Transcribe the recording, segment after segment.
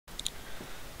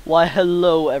Why,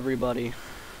 hello everybody.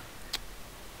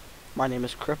 My name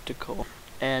is Cryptical,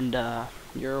 and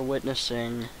you're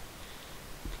witnessing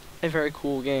a very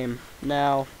cool game.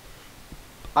 Now,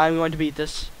 I'm going to beat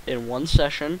this in one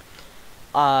session.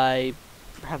 I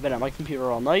have been at my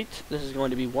computer all night. This is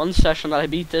going to be one session that I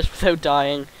beat this without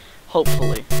dying,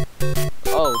 hopefully.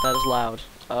 Oh, that is loud.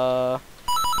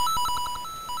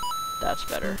 That's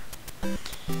better.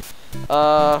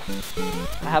 I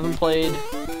haven't played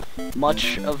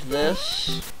much of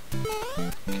this.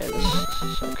 Okay, this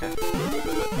is okay.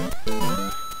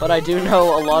 But I do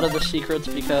know a lot of the secrets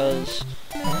because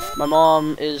my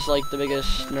mom is like the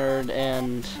biggest nerd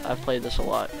and I've played this a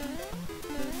lot.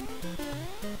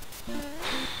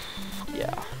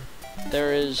 Yeah.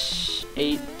 There is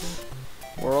 8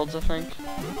 worlds, I think.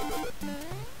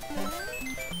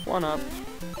 One up.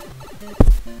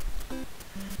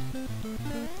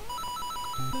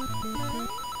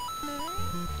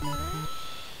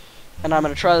 And I'm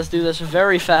going to try to do this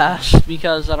very fast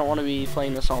because I don't want to be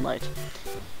playing this all night.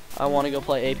 I want to go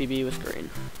play APB with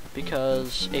Green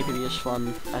because APB is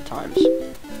fun at times.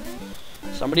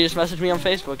 Somebody just messaged me on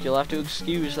Facebook. You'll have to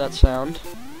excuse that sound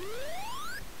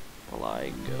while I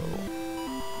go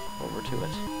over to it.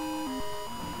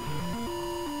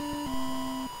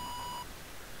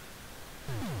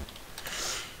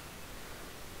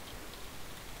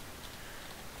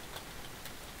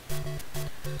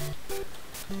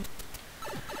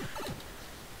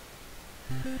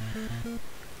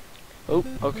 Oh,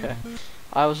 okay.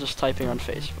 I was just typing on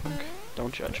Facebook.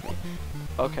 Don't judge me.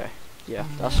 Okay. Yeah,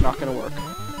 that's not gonna work.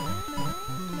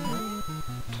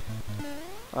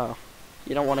 Oh.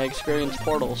 You don't want to experience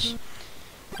portals.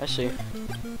 I see.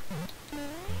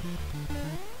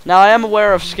 Now, I am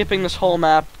aware of skipping this whole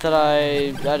map that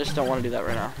I just don't want to do that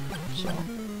right now. So,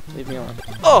 leave me alone.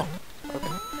 Oh! Okay.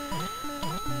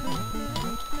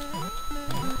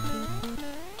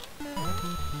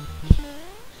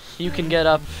 You can get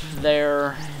up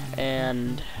there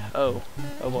and oh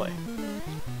boy.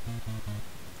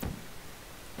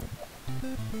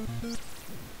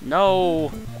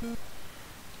 No.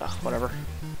 Ugh, whatever.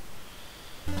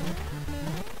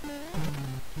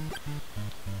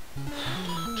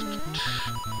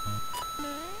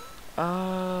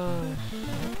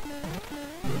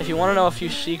 If you want to know a few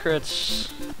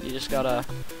secrets, you just gotta.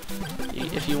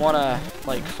 If you want to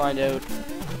like find out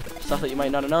stuff that you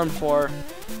might not have known before.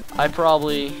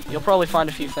 You'll probably find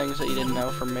a few things that you didn't know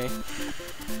from me.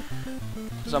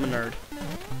 Because I'm a nerd.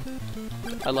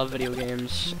 I love video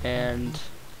games, and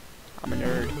I'm a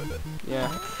nerd. Yeah.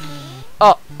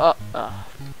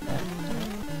 Man.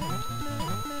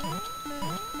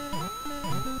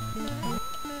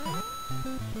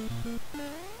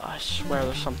 I swear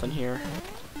there's something here.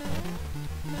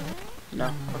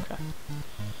 No? Okay.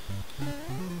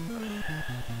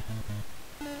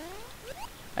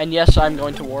 And yes, I'm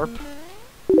going to warp.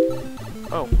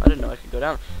 Oh, I didn't know I could go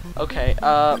down. Okay,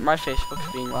 my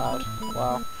Facebook's being loud.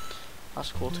 Wow.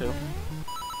 That's cool too.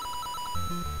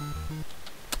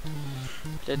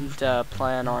 Didn't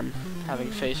plan on having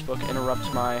Facebook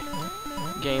interrupt my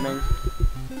gaming.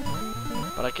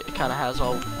 But it kinda has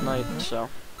all night, so.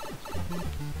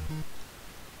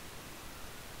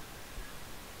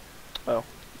 Oh,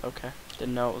 okay.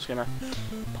 Didn't know it was gonna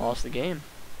pause the game.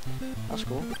 That's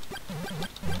cool.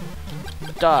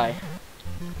 Die.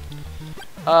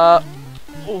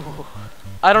 Ooh.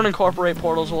 I don't incorporate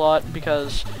portals a lot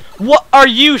because... What? Are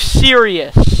you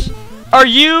serious? Are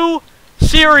you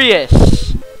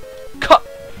serious?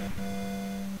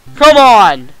 Come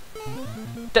on!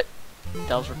 That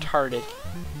was retarded.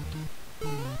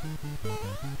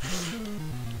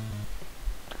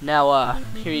 Now,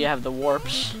 here you have the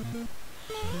warps.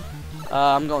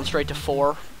 I'm going straight to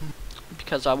 4.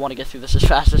 Because I want to get through this as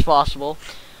fast as possible.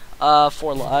 4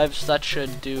 lives. That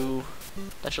should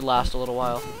last a little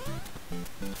while.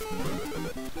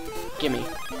 Gimme.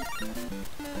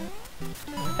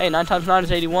 Hey, 9 times 9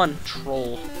 is 81.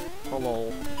 Troll.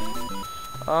 Hello.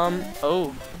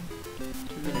 Oh.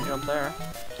 Didn't mean to jump there.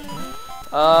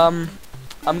 I'm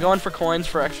going for coins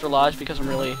for extra lives because I'm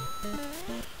really...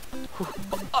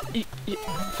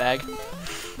 Fag.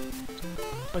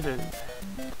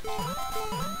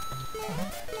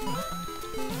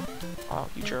 Oh,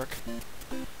 you jerk.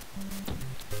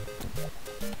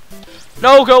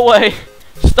 No, go away!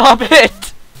 Stop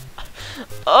it!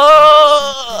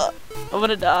 Oh, I'm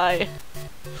gonna die.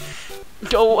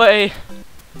 Go away.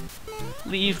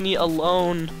 Leave me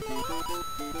alone.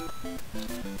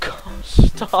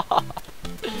 Stop.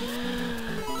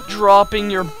 Dropping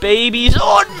your babies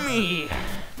on me!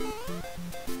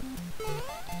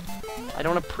 I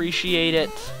don't appreciate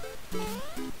it.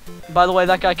 By the way,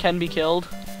 that guy can be killed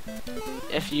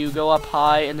if you go up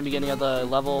high in the beginning of the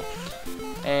level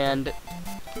and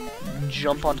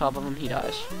jump on top of him. He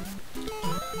dies.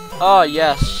 Oh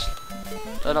yes,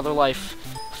 another life.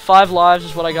 5 lives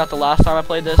is what I got the last time I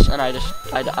played this, and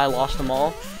I lost them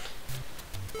all.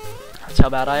 That's how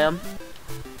bad I am.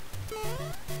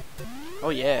 Oh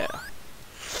yeah.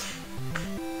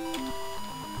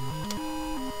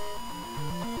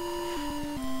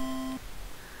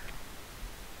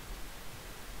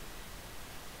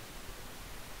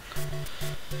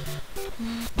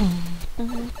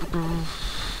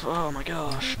 Oh my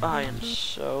gosh, I am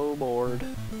so bored.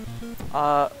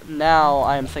 Now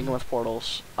I am thinking with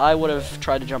portals. I would have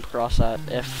tried to jump across that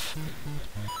if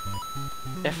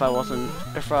I was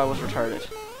retarded.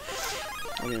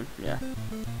 I mean, yeah.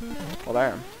 Well,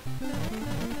 bam.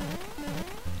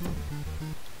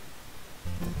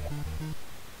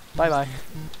 Bye bye.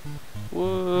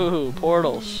 Woo,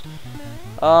 portals.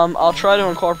 I'll try to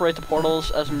incorporate the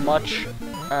portals as much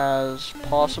as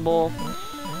possible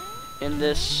in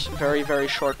this very, very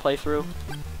short playthrough.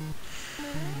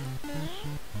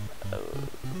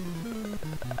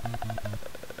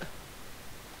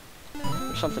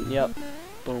 There's something, yep.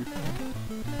 Boom.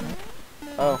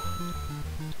 Oh.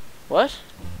 What?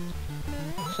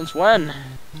 Since when?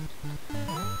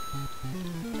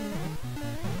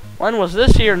 When was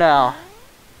this here now?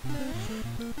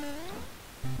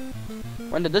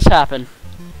 When did this happen?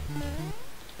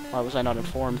 Why was I not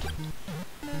informed?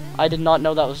 I did not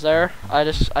know that was there. I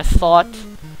thought,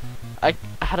 I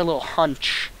had a little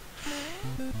hunch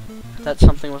that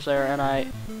something was there, and I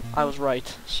was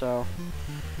right, so,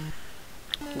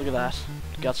 look at that.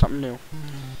 Got something new.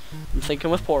 I'm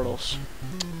thinking with portals.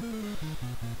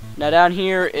 Now down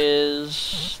here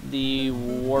is the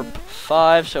Warp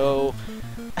 5, so,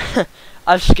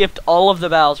 I've skipped all of the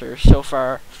Bowsers so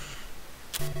far,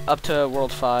 up to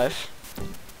World 5.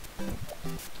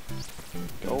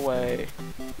 Go away.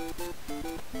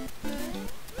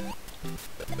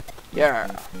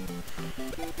 Yeah.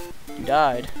 You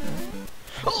died.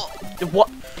 What?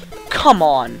 Come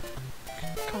on.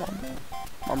 Come on.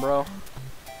 Come on, bro.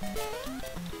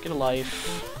 Get a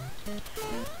life.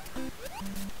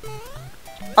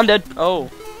 I'm dead. Oh.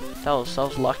 That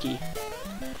was lucky.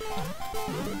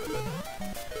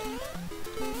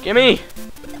 Gimme!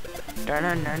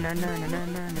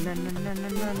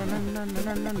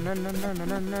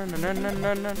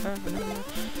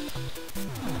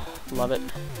 Love it.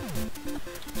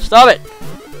 Stop it!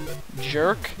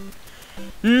 Jerk.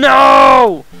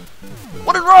 No!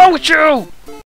 What is wrong with you?